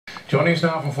Joining us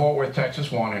now from Fort Worth,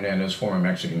 Texas, Juan Hernandez, former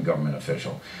Mexican government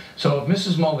official. So if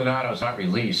Mrs. Maldonado is not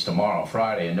released tomorrow,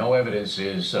 Friday, and no evidence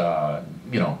is,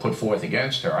 put forth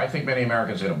against her, I think many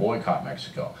Americans are going to boycott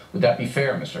Mexico. Would that be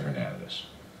fair, Mr. Hernandez?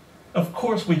 Of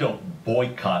course we don't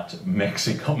boycott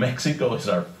Mexico. Mexico is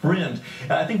our friend.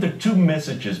 I think there are two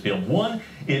messages, Bill. One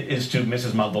is to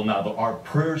Mrs. Maldonado. Our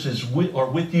prayers are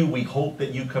with you. We hope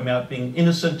that you come out being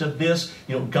innocent of this.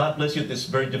 God bless you at this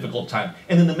very difficult time.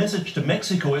 And then the message to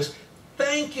Mexico is,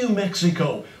 thank you,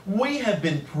 Mexico. We have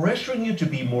been pressuring you to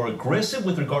be more aggressive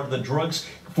with regard to the drugs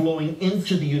flowing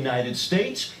into the United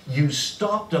States. You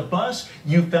stopped a bus.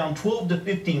 You found 12 to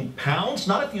 15 pounds,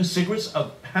 not a few cigarettes,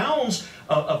 of pounds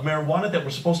of marijuana that were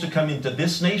supposed to come into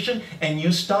this nation, and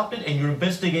you stopped it, and you're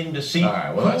investigating to see who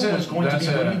was going to be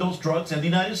bringing those drugs in the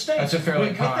United States. That's a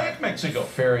fairly thank Mexico.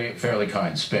 Fairly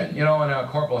kind spin. In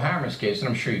Corporal Hammer's case, and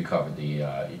I'm sure you covered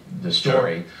the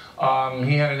story, sure.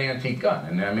 He had an antique gun,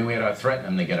 and I mean, we had to threaten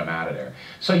him to get him out of there.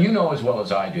 So you know as well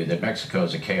as I do that Mexico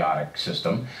is a chaotic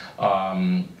system.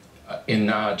 In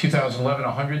 2011,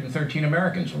 113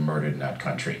 Americans were murdered in that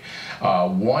country.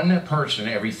 One person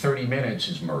every 30 minutes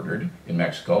is murdered in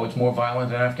Mexico. It's more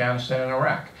violent than Afghanistan and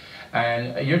Iraq.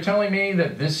 And you're telling me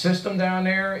that this system down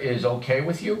there is okay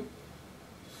with you?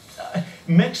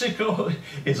 Mexico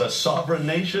is a sovereign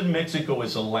nation. Mexico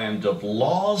is a land of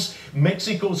laws.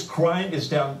 Mexico's crime is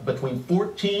down between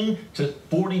 14 to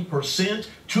 40%.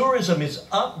 Tourism is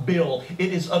up, Bill.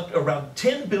 It is up around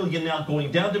 10 billion now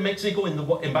going down to Mexico.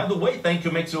 And by the way, thank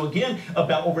you, Mexico, again,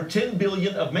 about over 10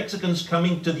 billion of Mexicans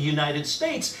coming to the United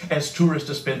States as tourists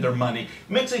to spend their money.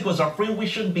 Mexico is our friend. We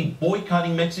shouldn't be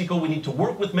boycotting Mexico. We need to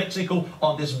work with Mexico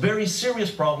on this very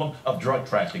serious problem of drug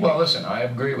trafficking. Well, listen, I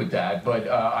agree with that, but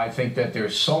I think that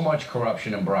there's so much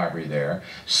corruption and bribery there,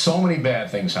 so many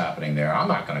bad things happening there. I'm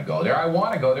not going to go there. I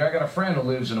want to go there. I got a friend who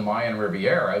lives in the Mayan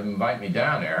Riviera. Invite me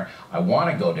down there. I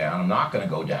want to go down. I'm not going to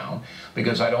go down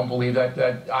because I don't believe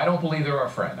I don't believe they're our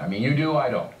friend. I mean, you do, I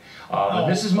don't. But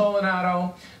Mrs.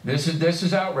 Maldonado, this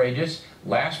is outrageous.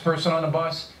 Last person on the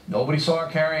bus. Nobody saw her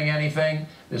carrying anything.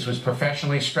 This was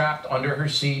professionally strapped under her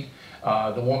seat.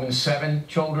 The woman's 7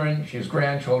 children, she has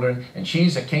grandchildren, and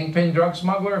she's a kingpin drug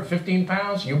smuggler of 15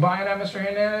 pounds. You buying that, Mr.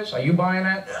 Hernandez? Are you buying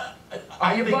that?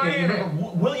 Are you buying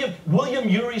it? William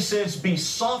Urey says, be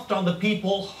soft on the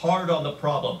people, hard on the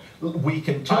problem. We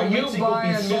can tell Mexico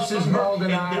be soft on her,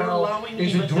 and they're allowing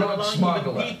even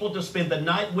people to spend the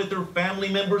night with her family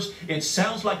members. It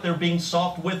sounds like they're being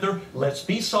soft with her. Let's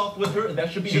be soft with her, and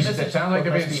that should be the message. It sounds like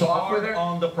they're being soft with her?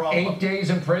 On the problem. 8 days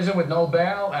in prison with no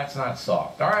bail? That's not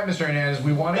soft. All right, Mr. Hernandez,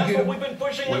 we wanted That's what we've been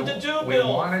pushing them to do, Bill. We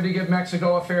wanted to give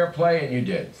Mexico a fair play, and you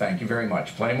did. Thank you very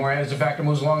much. Plenty more as the factor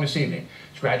moves along this evening.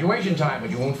 It's graduation time, but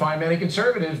you won't find many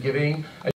conservatives giving